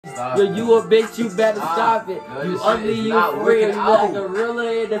Yo, you a bitch, you better stop it. You ugly, you for real. You like a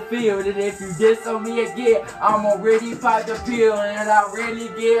gorilla in the field. And if you diss on me again, I'm already pop the pill. And I really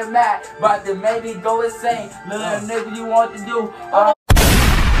get mad. About to maybe go insane. Little nigga, you want to do.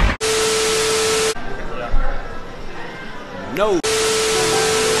 No.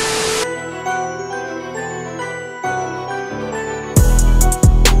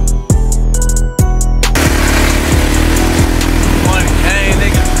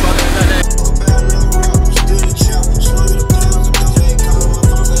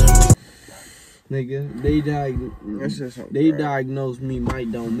 Nigga, they diagnose me, might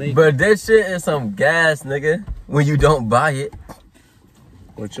don't make it. But this shit is some gas, nigga, when you don't buy it.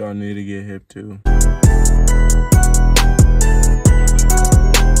 What y'all need to get hip to?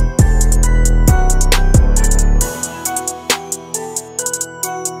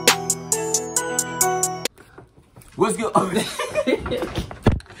 What's good?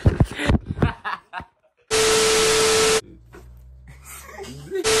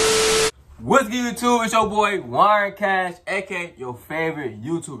 What's good, YouTube? It's your boy Warren Cash, aka your favorite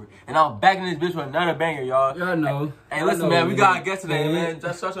YouTuber, and I'm back in this bitch with another banger, y'all. Y'all know. Hey, listen, man, we got a guest today, man.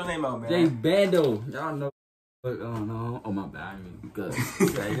 Just shout your name out, man. Jay Bando. Y'all know. But, oh no, oh my bad. I mean, good.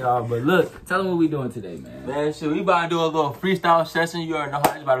 Okay, y'all. But look, tell them what we doing today, man. Man, shit, we about to do a little freestyle session. You already know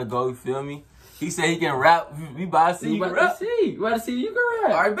how it's about to go. You feel me? He said he can rap. We about to see you can rap. You about to see you can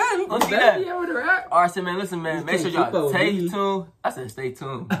rap. All right, man. We gonna see that. Yeah, with the rap. All right, so man, listen, man. Make sure y'all stay tuned. I said stay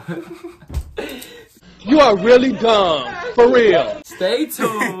tuned. You are really dumb, for real. Stay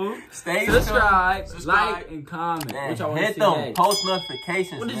tuned. Subscribe, like, and comment. Man, what y'all hit them post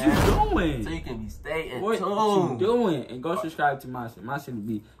notifications, what man. What is you doing? So you can be staying tuned. What you doing? And go subscribe to my shit. My shit will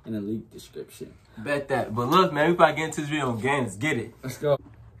be in the link description. Bet that. But look, man, we about to get into this video on games. Get it. Let's go.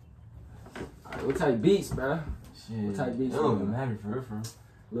 Alright, what type beats, bro? Shit. What type beats? It don't even matter for real.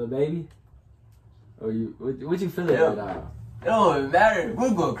 Little baby? Or you? What you feeling right now? It don't even matter.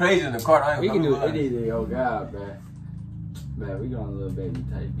 We're going crazy in the car. We can do anything, oh God, man. Man, we going a little baby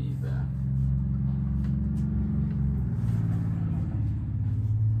type beat, man.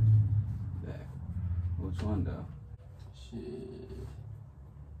 Which one though? Shit.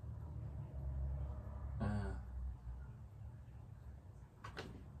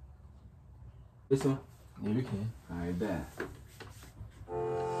 This one? Yeah, we can. Alright, bet.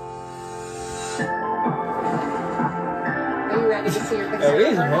 Are you ready to see your picture? Hey,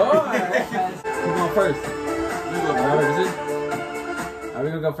 it's hard. Who's going first? You go first. Alright, we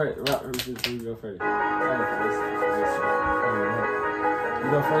gonna go first. We go first. I'll go first. You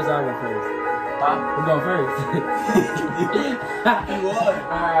go first, I'll go first. Huh? Who's going first? You won.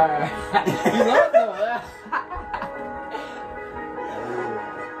 Alright. You won though.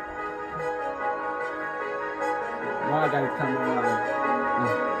 Why I gotta come around?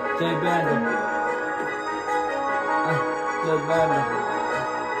 Jay Bando. Jay Bando.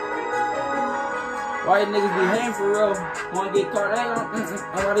 Why you niggas be hating for real? Wanna get caught?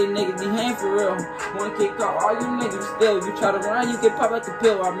 Why these niggas be hating for real? Wanna get caught? All you niggas still. You try to run, you get popped like the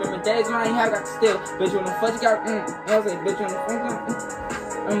pill. I remember days when I ain't had got to steal. Bitch, when the fuck you got, I was like, bitch, when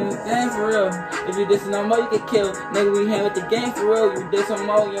the game for real. If you diss no more, you get killed. Nigga, we hang with the game for real. You diss some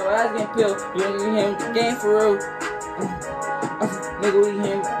more, your ass getting peeled. You ain't hang with the game for real. Nigga, we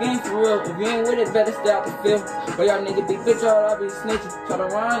hang with the game for real. If you ain't with it, better stay out the field. But y'all nigga be bitch, y'all be snitching. Try to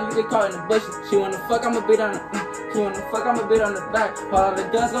run, you get caught in the bushes. She wanna fuck, I'ma beat on the she wanna fuck, I'ma beat on the back. All the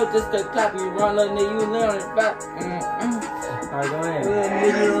guns go just to clap. You run, little nigga, you lay on his back. Alright, go ahead. Little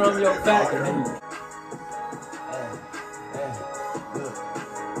nigga, you run your back.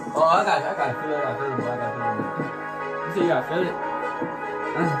 Oh, I gotta feel it. You say you gotta feel it?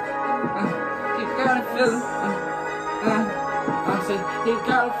 You gotta feel it. I said, he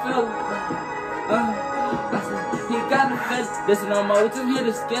gotta feel it. I said, he gotta feel it. This no more, we just here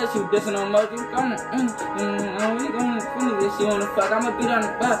to sketch you. This no more, you gonna, we gonna finish this. She wanna fuck, I'ma beat on the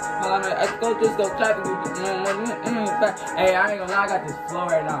back. I go just go clap you. Hey, I ain't gonna lie, I got this flow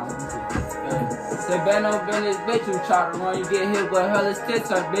right now. Say bend over in this bitch, you try to run, you get hit with hellish tits.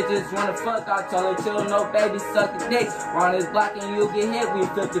 Her bitches wanna fuck, I told her chill, no baby, suck the dick. Run this block and you get hit, we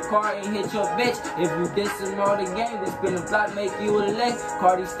flip the car and hit your bitch. If you diss him all the game, we spin the block, make you a lick.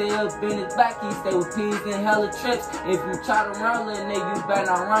 Cardi stay up in his back, he stay with peas and hella trips. If you try to run, little nigga, you better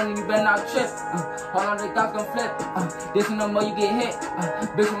not run and you better not trip. Hold on, the dogs gon' flip. This no more, you get hit.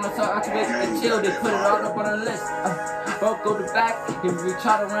 Bitch wanna talk, I can make it chill, they put it all up on the list. broke go to back. If we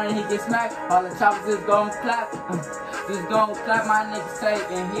try to run, he get smacked. All the choppers just gon' clap. Just gon' clap, my nigga say.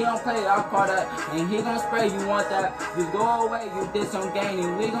 And he don't play, I'll call that. And he gon' spray, you want that. Just go away, you did some game.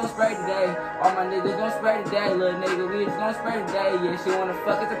 And we gon' spray today. All my niggas gon' spray today, little nigga. We just gon' spray today. Yeah, she wanna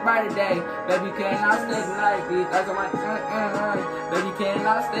fuck at the bright today. Baby, cannot stay tonight, bitch. Ice on my, Baby,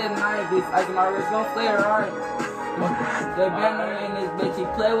 cannot stay tonight, bitch. Ice on my wrist gon' flare, alright. The banner in this bitch, he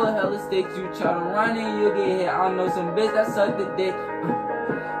play with hella sticks. You try to run and you get hit. I know some bitch that suck the dick. I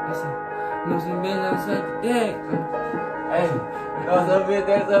said, know some bitch that suck the dick. Hey, know some bitch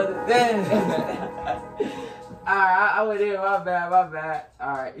that suck the dick. Alright, I went in, my bad.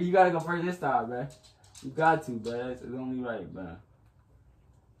 Alright, you gotta go first this time, man. You got to, bruh. It's only right, bruh.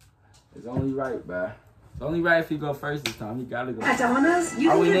 It's only right, bruh. It's only right if you go first this time. You gotta go. At Domino's, you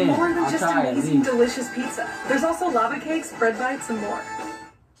can get more than just amazing, delicious pizza. There's also lava cakes, bread bites, and more.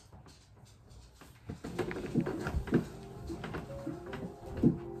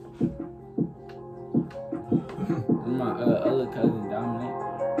 My other cousin, Dominic.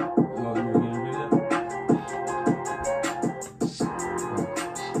 You want me to get a video?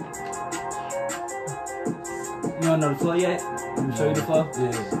 You don't know the flow yet? Let me show you the flow.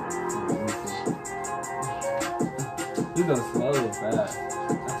 Yeah. You go slow, fast.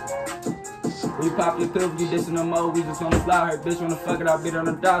 We pop your pills, you dissing no more, we just gonna slide. Her bitch wanna fuck it, I beat on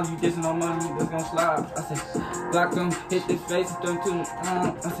the dollar, you dissing no money, you just gonna slide. I said, block him, hit this face, turn to the I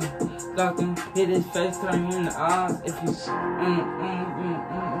said, block him, hit his face, turn you in the eyes. If you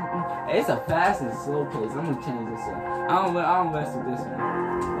Hey, it's a fast and slow pace. I'm gonna change this up. I don't mess with this one.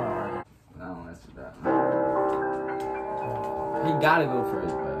 Alright. I don't mess with that one. He gotta go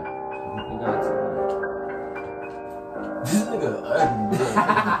first, bro. He got to. This nigga ugly,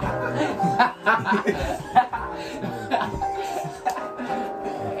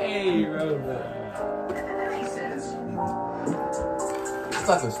 Hey, bro. It's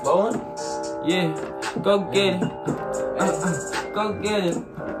like a slow one? Yeah, go get it. Go get it.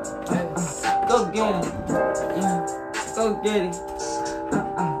 Go get it. Yeah, go get it.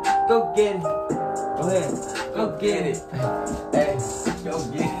 Go get it. Go ahead. Go get it. Hey, go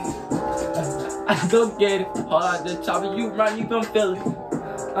get it. Go get it. Hold on, the chopper, you run, you gon' feel it.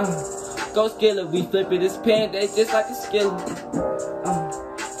 Go skillet, we flip it. It's pan, they just like a skillet.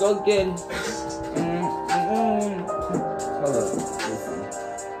 Go get it. Hold up.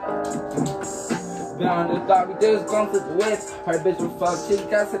 Down the block, we just gon' flip the whip. Her bitch will fuck, she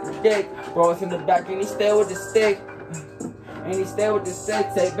got such a dick. Bros in the back, and he stay with the stick. And he stay with the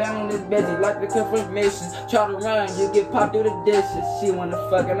sex tape, bang on this bitch, he like the confirmation. Try to run, you get popped through the dishes. She wanna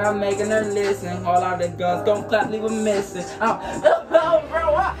fuck and I'm making her listen. All out the guns, don't clap, leave them missing. Oh,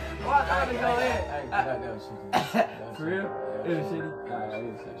 bro, why gotta go in? That was shitty. For real? It was shitty? Alright, it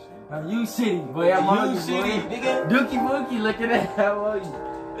was shitty. You shitty, boy. I'm on you, shitty, nigga. Dookie Bookie, look at that. How are you?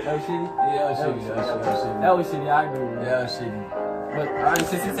 That was shitty? Yeah, that was shitty. That was shitty, I agree with that. Yeah, that was shitty. But, alright,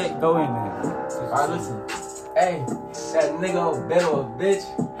 since you say, go in there. Alright, listen. Hey, that nigga been with a bitch,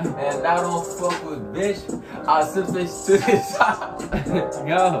 and I don't fuck with bitch. I'll simply to his side.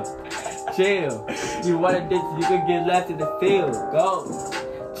 Go. Chill. You want a dick, you can get left in the field. Go.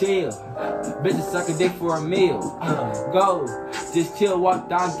 Chill. Bitches suck a dick for a meal. Go. Just chill, walk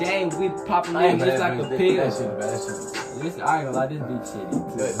down game. We popping in just like a pill. That shit bad, that shit. This, I ain't gonna lie, this beat shitty.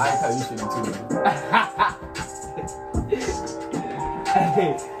 I ain't call you shitty too, man.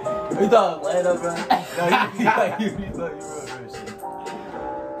 Hey. You thought I was laying up, bro? No, you thought you were real shit.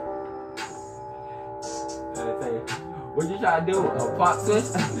 What you try to do? A pop switch?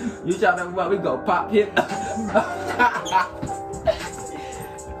 You try to what? We go pop hit?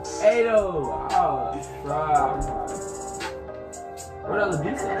 Hey, though. Oh, bro. What other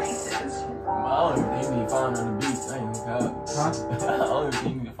beats are? I don't even think you need to find on the beat. I ain't gonna count. Huh? I don't even think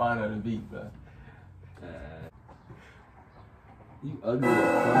you need to find on the beat, bro. You ugly as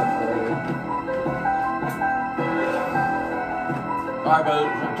fuck, bro. Alright, bro.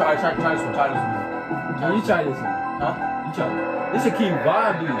 Try this one. No, you try this one. Huh? You try this. This a key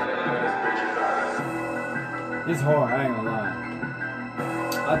vibe beat. It's hard, I ain't gonna lie.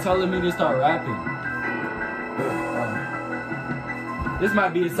 I told him to start rapping. This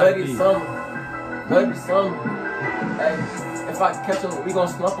might be a side beat. Maybe some. Hey, if I catch him, we gon'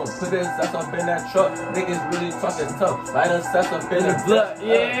 slump him. Put his ass up in that truck. Niggas really talking tough. Light us ass up in the blood.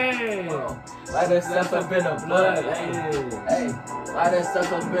 Yeah. Light us ass up in the blood. Hey, light us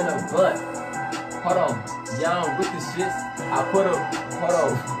ass up in the blood. Hold on, young with the shits. I put him. Hold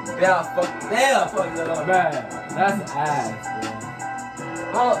on. Damn, fuck that up. Man, that's ass, bro.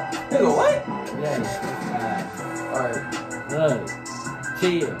 Oh, nigga, what? Yeah, that's ass. Alright. Look,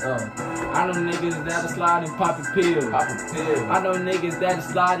 chill. I know niggas that'll slide and pop a pill. Pop a pill. I know niggas that'll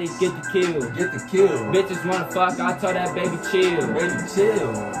slide and get the kill. Get the kill. Bitches wanna fuck, I told that baby chill. Baby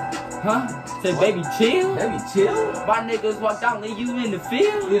chill. Huh? Say baby chill? Baby chill? My niggas walk out, leave you in the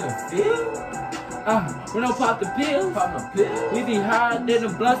field. In the field? We don't pop the pills. Pop the pill? We be higher than the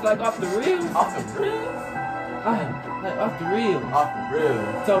blunts like off the real. Off the real? Like off the real. Off the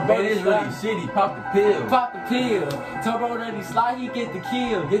real. So bro, man, it's really shitty. Pop the pill. Pop the pill. So bro, that he slide, he get the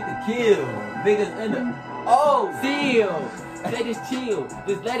kill. Get the kill. Niggas in the... Oh! Seal. They just chill.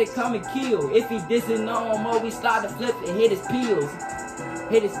 Just let it come and kill. If he dissing no more, we slide the flip and hit his pills.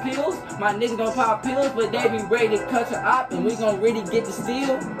 Hit his pills, my niggas gon' pop pills, but they be ready to cut your op, and we gon' really get the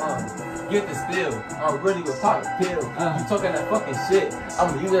steal. Get the steal. I'm really with pop the pill. You talking that fucking shit.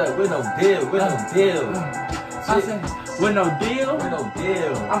 I'ma use that with no deal. With no deal. I said, with no deal? With no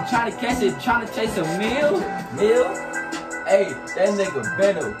deal. I'm trying to catch it, trying to chase a meal. Meal? Hey, that nigga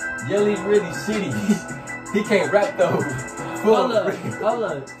Benno, Yelly really shitty. He can't rap though. Hold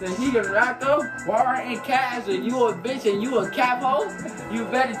up. So he can rap though? Warren and Cash, and you a bitch and you a cap hoe? You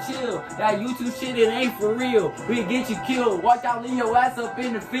better chill. That YouTube shit, it ain't for real. We get you killed. Watch out, leave your ass up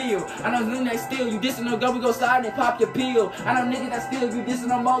in the field. I know niggas that steal. You dissing no gun, we gon' slide and pop your pill. I know niggas that steal. You dissing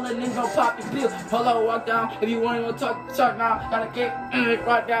no more, let niggas gon' pop your pill. Hold up, walk down. If you want to talk now. Gotta get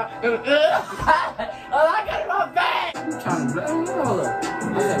walk down. Oh, I got it in my bag. I'm trying to hold up.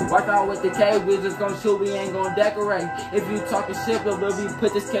 I said, watch out with the K. We just gon' shoot. We ain't gon' decorate. If you talking shit, but we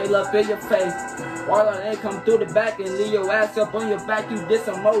put this K up in your face. While on they come through the back and leave your ass up on your back. You diss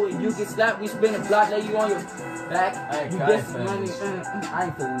some more and you get slapped. We spin a block, lay you on your back. You diss some money. I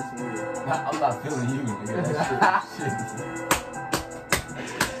ain't feeling this movie. I'm not feeling you, nigga. That shit.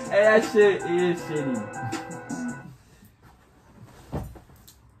 Hey, that shit is shitty.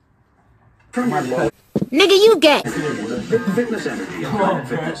 Nigga, you gay. Fitness energy. Come on,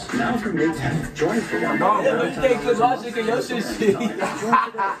 Fitness. Now from Day 10. Join for one. Yeah, you can't cause my shit, cause your shit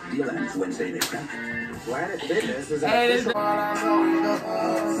shitty. Deal ends Wednesday, May 10th. Planet Fitness is Hey,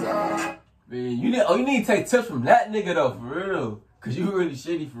 man, you need to take tips from that nigga though, for real. Cause you really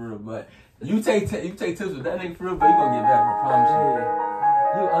shitty for real, but you take tips from that nigga for real, but you gonna get better, I promise you.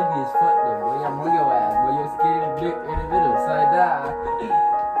 You ugly as fuck though, boy. I'm on your ass, boy. Your skin dick in the middle, side down.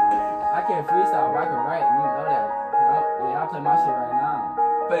 I can't freestyle, but I can write. You know that. Yeah, I'll play my shit right now.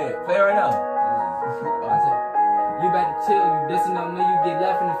 Play it right now. I said, you better chill. You dissing on me, you get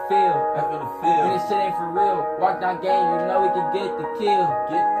left in the field. Left in the field. And this shit ain't for real. Walk down game, you know we can get the kill.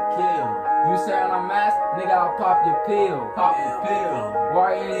 Get the kill. You say on our mask, nigga, I'll pop your pill. Pop the pill.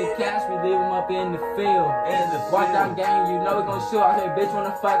 Warrior in the cash, we leave him up in the field. In the Walk field. down game, you know we gon' shoot. I say, bitch,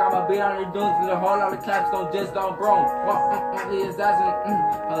 wanna fuck, I'ma be on the dunes, and the whole lot of claps gon' just go broom. His ass and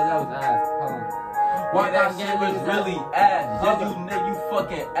oh, that was ass. Hold on. Walk that down shit game, was his really ass. ass. Yeah, you nigga, you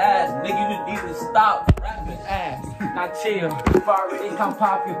fucking ass. Nigga, you just need to stop rapping. Ass, now chill. It come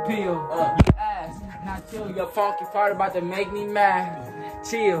pop your pill. You ass, now chill. Your funky part about to make me mad.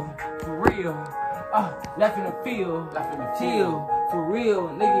 Chill, for real. Left in the field. Left in the Chill, for real.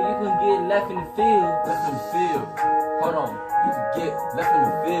 Nigga, you can get left in the field. Left in the field. Hold on. You can get left in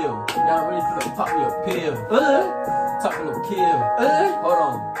the field. Y'all ready to pop me a pill. Talking no kill. Hold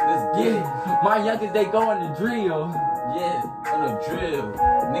on. Let's get it. My youngest, they go on the drill. Yeah, on the drill.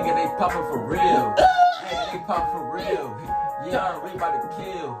 Nigga, they poppin' for real. Yeah, they pop for real. Yeah, I'm ready about to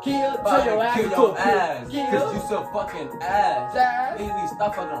kill. Kill, About till your to ass kill to your a ass. kill. Cause you so fucking ass. Ass. Nigga, need to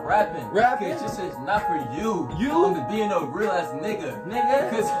stop fucking rapping. Rapping? Cause this shit's not for you. You? I'm being a real ass nigga. Nigga.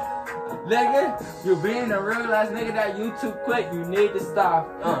 Cause Nigga, you being a real ass nigga that you too quick, you need to stop.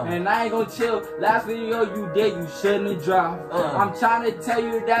 And I ain't gonna chill. Last video you did, you shouldn't have dropped. I'm trying to tell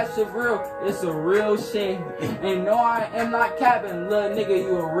you that shit real. It's a real shit. And no, I am not capping, little nigga,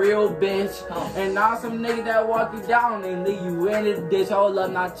 you a real bitch. And now some niggas that walk you down and leave you in the ditch. Hold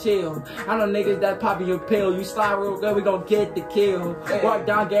up, not chill. I know niggas that popping your pill. You slide real good, we gon' get the kill. Walk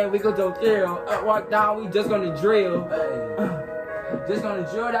down game, we gon' do kill. Walk down, we just gonna drill. Just gonna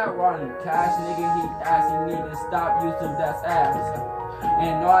drill that water. Cash nigga, he ass, he need to stop using that ass.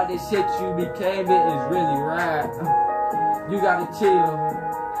 And all this shit you became, it is really rap. You gotta chill.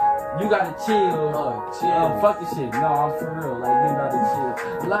 You gotta chill. chill. Fuck this shit. No, I'm for real. Like, you gotta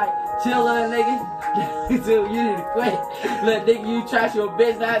chill. Like, chill, little nigga. Dude, you need to quit. Little nigga, you trash your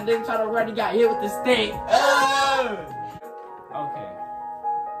bitch. That nigga try to run, he got hit with the stick. Okay.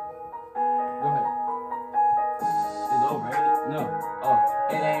 Go ahead. It's over, ain't it? No. Oh,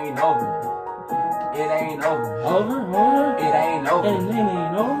 it ain't over. It ain't over. Over? It ain't over. And it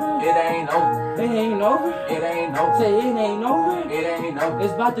ain't over? It ain't over. It ain't over? It ain't over. Say it ain't over? It ain't over.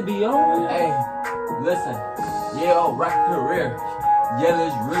 It's about to be over? Hey, listen. Yeah, rock career. yeah,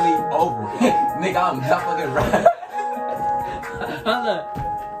 it's really over. Nigga, I'm not fucking right. Hold up.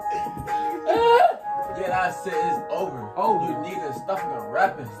 Yeah, that shit is over. Oh, you need to stop fucking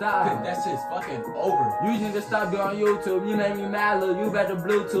rapping. Stop. Cause that shit's fucking over. You need to stop doing YouTube. You make me mad, look. You better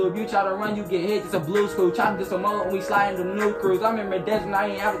Bluetooth. You try to run, you get hit. It's a blue school. Try to get some more when we slide into new crews. I'm in my days when I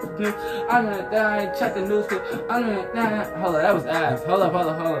ain't have a new. I'm in it, I ain't check the news. I'm in it, hold up, that was ass. Hold up.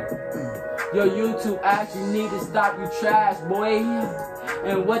 Your YouTube ass, you need to stop. You trash, boy.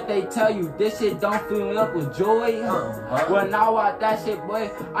 And what they tell you, this shit don't fill me up with joy. When I watch that shit,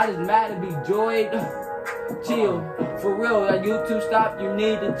 boy, I just mad to be joyed. Chill, for real, that YouTube stop, you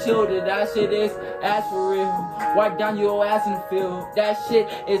need to chill. That shit is ass for real. Wipe down your ass in the field. That shit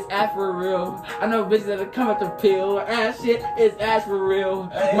is ass for real. I know bitches that'll come at the pill. That shit is ass for real.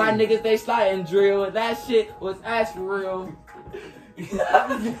 Hey. My niggas, they slide and drill. That shit was ass for real. You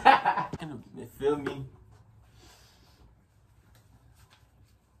feel me?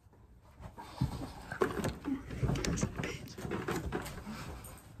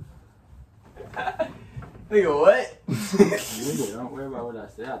 Nigga, what? Nigga, don't worry about what I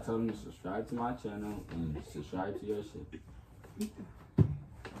said. I told him to subscribe to my channel and subscribe to your shit.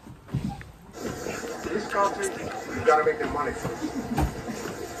 This country, you gotta make the money first.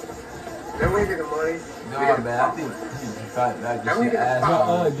 Then when you get the money, no, man, I think you got that. Then when you get the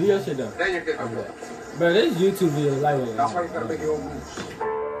power, do your shit though. then you get the money. Bro, this YouTube video like That's why you gotta make your own moves.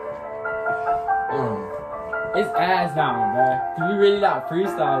 It's ass down, bro. Cause we really not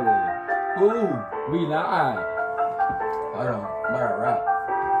freestyling. Who? We not. Hold on, better rap.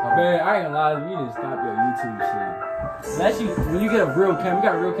 Man, I ain't gonna lie, you need to stop your YouTube shit. Unless you, when you get a real camera, you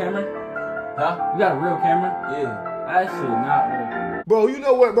got a real camera? Huh? You got a real camera? Yeah. That shit not real. Bro, you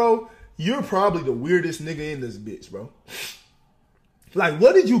know what, bro? You're probably the weirdest nigga in this bitch, bro. Like,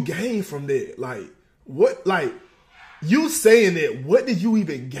 what did you gain from that? Like, what, like, you saying that, what did you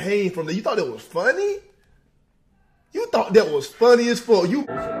even gain from that? You thought that was funny? You thought that was funny as fuck. You.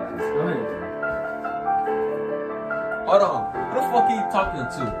 Go ahead. Hold on. Who the fuck he talking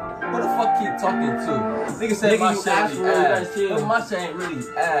to? Who the fuck he talking to? Nigga said my shit ain't ass. But my shit ain't really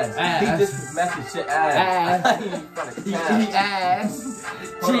ass. He just making shit ass. He ass.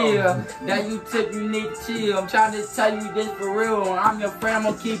 Chill. That you tip, you need to chill. I'm trying to tell you this for real. I'm your friend, I'm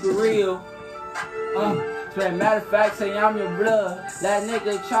gonna keep it real. Matter of fact, say I'm your blood. That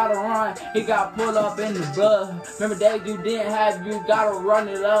nigga try to run, he got pulled up in the blood. Remember days you didn't have, you gotta run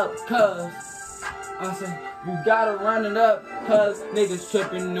it up, cuz. I say, you gotta run it up, cuz niggas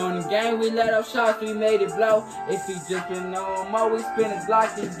tripping on the game. We let up shots, we made it blow. If he just been on more, we spin his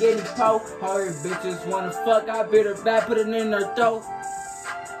block and get his po. Hard bitches wanna fuck, I bit her back, put it in her throat.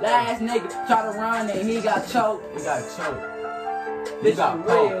 Last nigga try to run and he got choked. He got choked. This is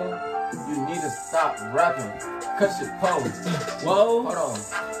real. You need to stop rapping. Cut your pose. Whoa. Hold on.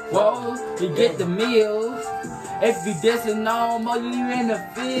 Whoa. You get the meals. If you dissing no more, you in the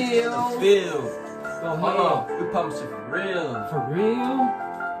field. Go ahead. Hold on. We pumping shit for real. For real?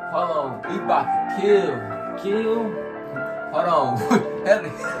 Hold on. We about to kill. Kill? Hold on.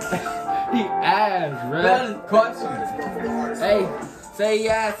 He ass, bro. That caught you. Hey. Say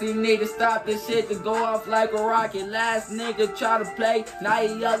yes, you need to stop this shit to go off like a rocket. Last nigga try to play, now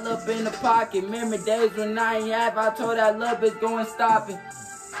he all up in the pocket. Remember days when I ain't have, I told that little bitch go and stop it.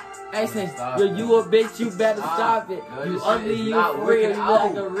 Hey, since you a bitch, you better stop it. You ugly, you for real, you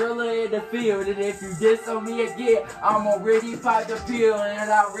like a gorilla in the field. And if you diss on me again, I'ma really pop the pill. And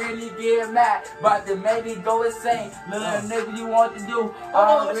I really get mad, but then maybe go insane. Little nigga you want to do,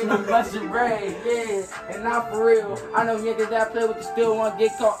 I really bust your brain, yeah. And not for real, I know niggas that play with you still want to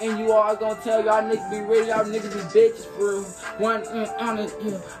get caught. And you all gonna tell y'all niggas be real, y'all niggas be bitches for real. One, honest, I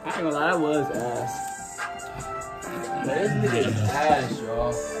ain't gonna lie, that was ass. Man, this nigga is ass,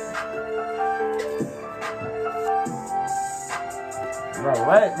 y'all. Bro,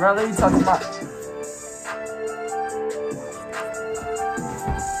 what? Bro, let me talk about.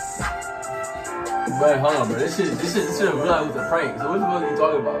 But hold on, bro. This shit realized was a prank. So what the fuck are you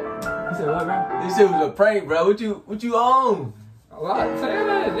talking about? You said what, bro? This shit was a prank, bro. What you on? A lot. Say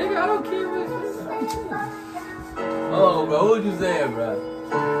that, nigga. I don't care what you say. Oh, bro. What you saying, bro?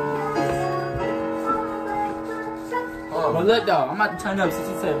 But look, though, I'm about to turn up since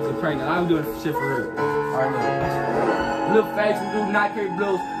he said it was a prank. And I'm doing shit for real. Alright, man. Little face, we do not carry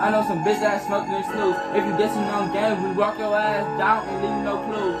blues. I know some bitch ass smoking and snooze. If you dissing on game, we walk your ass down and leave no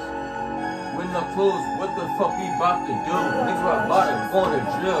clues. With no clues, what the fuck we about to do? Niggas are about to go to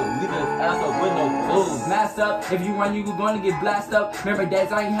drill. Leave his ass up with no clues. Masked up, if you run, you going to get blasted up. Remember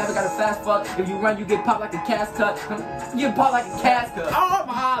days I ain't haven't got a fast fuck. If you run, you get popped like a cast cut. You get popped like a cast cut. Oh, I'm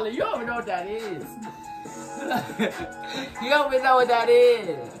hollering. You already know what that is. You don't even know what that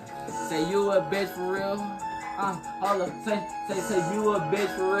is. Say you a bitch for real. Hold up. Say you a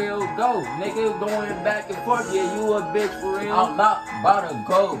bitch for real. Go, nigga, going back and forth. Yeah, you a bitch for real. I'm not about to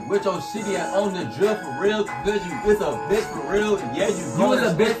go with your shitty and on the drill for real. Cause you is a bitch for real. Yeah, you was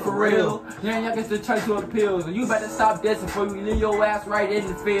a bitch for real. Yeah, y'all get to try to appeal. You better stop this before you leave your ass right in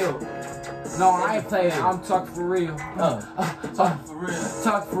the field. No, I ain't playing. I'm talking for real. Talk for real.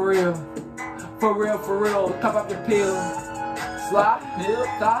 Talk for real. For real, for real. Cup up the pill. Slide. Pill.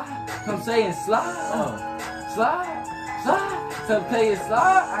 Slide. Come saying slide. Slide. So play it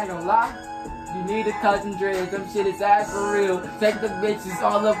slide. I ain't gonna lie. You need a cut and dreads. Them shit is ass for real. Take the bitches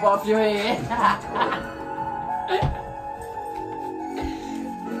all up off your head.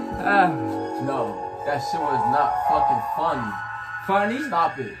 No, that shit was not fucking funny. Funny?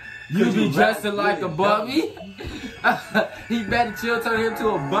 Stop it. You be dressing like a bubby? He better chill, turn him to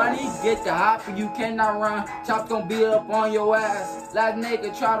a bunny. Get the hopper, you cannot run. Chop gonna be up on your ass. Last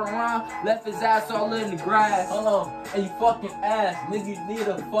nigga try to run, left his ass all in the grass. Hold on, and you fucking ass, nigga, you need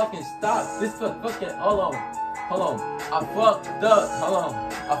to fucking stop. This fucking, hold on, I fucked up,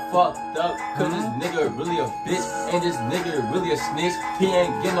 I fucked up, cause this nigga really a bitch, and this nigga really a snitch. He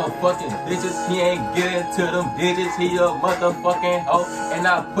ain't get no fucking bitches, he ain't getting to them bitches, he a motherfucking hoe, and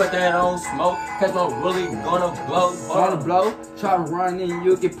I put that on smoke, cause I'm really gonna blow. Gonna blow, try to run in,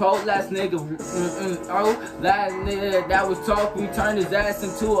 you get poked. Last nigga, last nigga that was talk, we turned his ass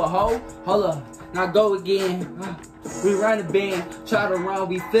into a hoe. Hold up, now go again. We run the band, try to run,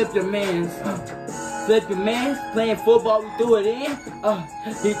 we flip your mans. Flip your mans, playing football, we threw it in.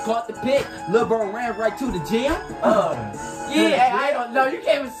 He caught the pick, Lil Bro ran right to the gym. Yeah, I don't know, you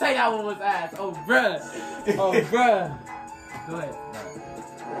can't even say that one was ass. Oh, bruh. Oh, bruh. Go ahead.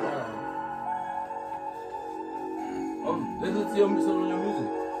 Listen to some of your music.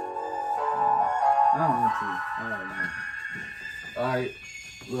 I don't want to. Alright,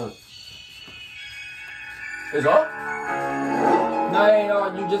 look. It's all? No, it ain't all.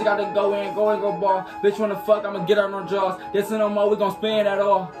 You just gotta go in, go ball. Bitch wanna fuck, I'ma get out on draws. This ain't no more, we gon' spin at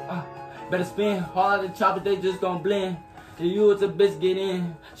all. Better spin, all of the choppers, they just gon' blend. And you was a bitch, get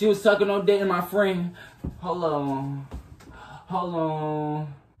in. She was sucking on dating my friend. Hold on.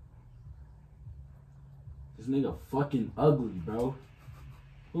 This nigga fucking ugly, bro.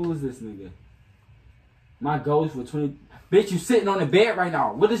 Who is this nigga? My goals for 20. Bitch, you sitting on the bed right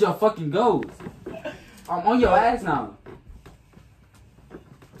now. What is your fucking goals? I'm on your ass now.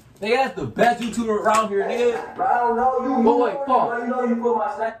 Nigga, that's the best YouTuber around here, nigga. I don't know you. But wait, Paul. You know you put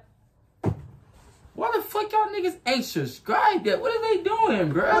my snack. Why the fuck y'all niggas ain't subscribed yet? What are they doing,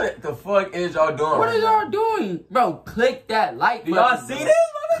 bro? What the fuck is y'all doing? What are y'all doing? Bro, click that like button. Do y'all see this?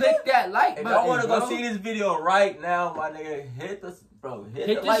 Click that like if button. y'all want to bro. go see this video right now, my nigga, hit the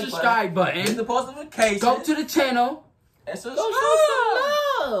like subscribe button. Hit the post notification. Go to the channel. And subscribe. Go show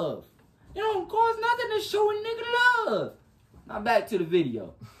some love. You don't cause nothing to show a nigga love. Now back to the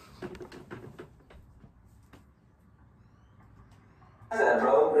video.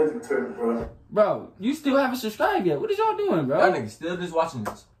 Bro, you still haven't subscribed yet. What is y'all doing, bro? Y'all niggas still just watching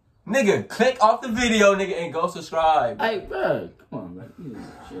this. Nigga, click off the video, nigga, and go subscribe. Hey, bro, come on, bro. I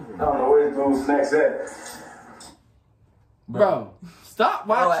don't know where those snacks at. Bro, stop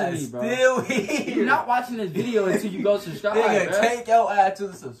watching me, bro. Still here. You're not watching this video until you go subscribe, nigga, bro. take your ass to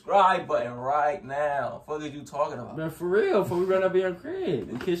the subscribe button right now. What the fuck are you talking about? Bro, for real, before we run up in your crib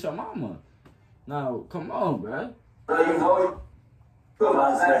and kiss your mama. No, come on, bro. Bro, you know put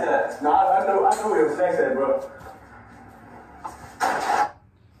my snacks at. No, I know where your snacks at, bro.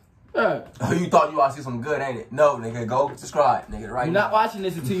 Bro. You thought you want to see some good, ain't it? No, nigga, go subscribe, nigga, right You're now. not watching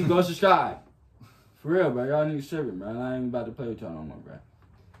this until you go subscribe. For real, bro. Y'all niggas tripping, bro. I ain't about to play with y'all no more, bro.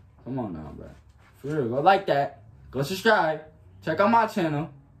 Come on now, bro. For real, go like that. Go subscribe. Check out my channel.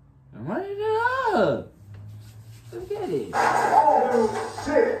 And run it up. Let's get it. Oh,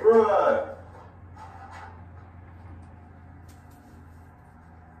 shit, bro.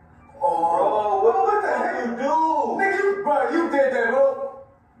 Oh, what the heck you do? Nigga, bro, you did that, bro.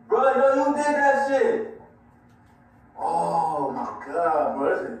 Bro, no, you did that shit. Oh, my God, bro.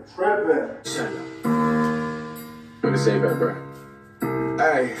 This is tripping. Shut up. I'm gonna say that, bro.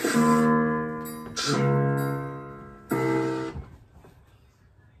 Hey.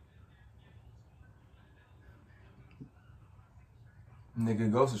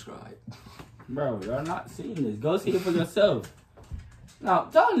 Nigga, go subscribe. Bro, y'all not seeing this. Go see it for yourself. No,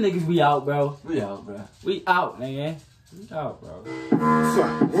 tell them niggas we out, bro. We out, bro. We out, nigga. We out, bro.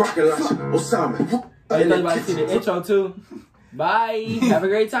 Rocket launcher, Osama. Oh, you about to see the intro too? Bye. Have a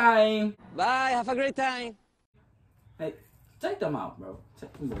great time. Bye. Have a great time. Hey, take them out, bro.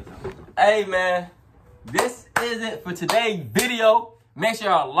 Take them boys out. Hey, man. this is it for today's video. Make sure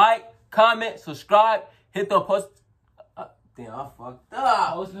y'all like, comment, subscribe, hit the post. Damn, I fucked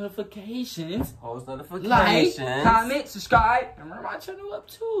up. Post notifications. Post notifications. Like, comment, subscribe, and remember my channel up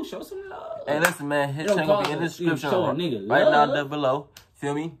too. Show some love. Hey, listen, man. His channel will be in the description Show a nigga right love. down there below.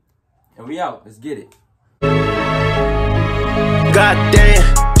 Feel me? And we out. Let's get it. Goddamn,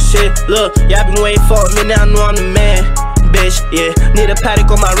 shit, look, y'all been waiting for me, now I know I'm the man. Bitch, yeah, need a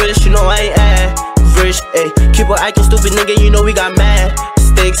paddock on my wrist, you know I ain't average. Ayy, keep on acting stupid, nigga, you know we got mad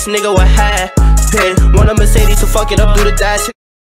stakes, nigga, what high pay. Want a Mercedes to fuck it up, do the dash.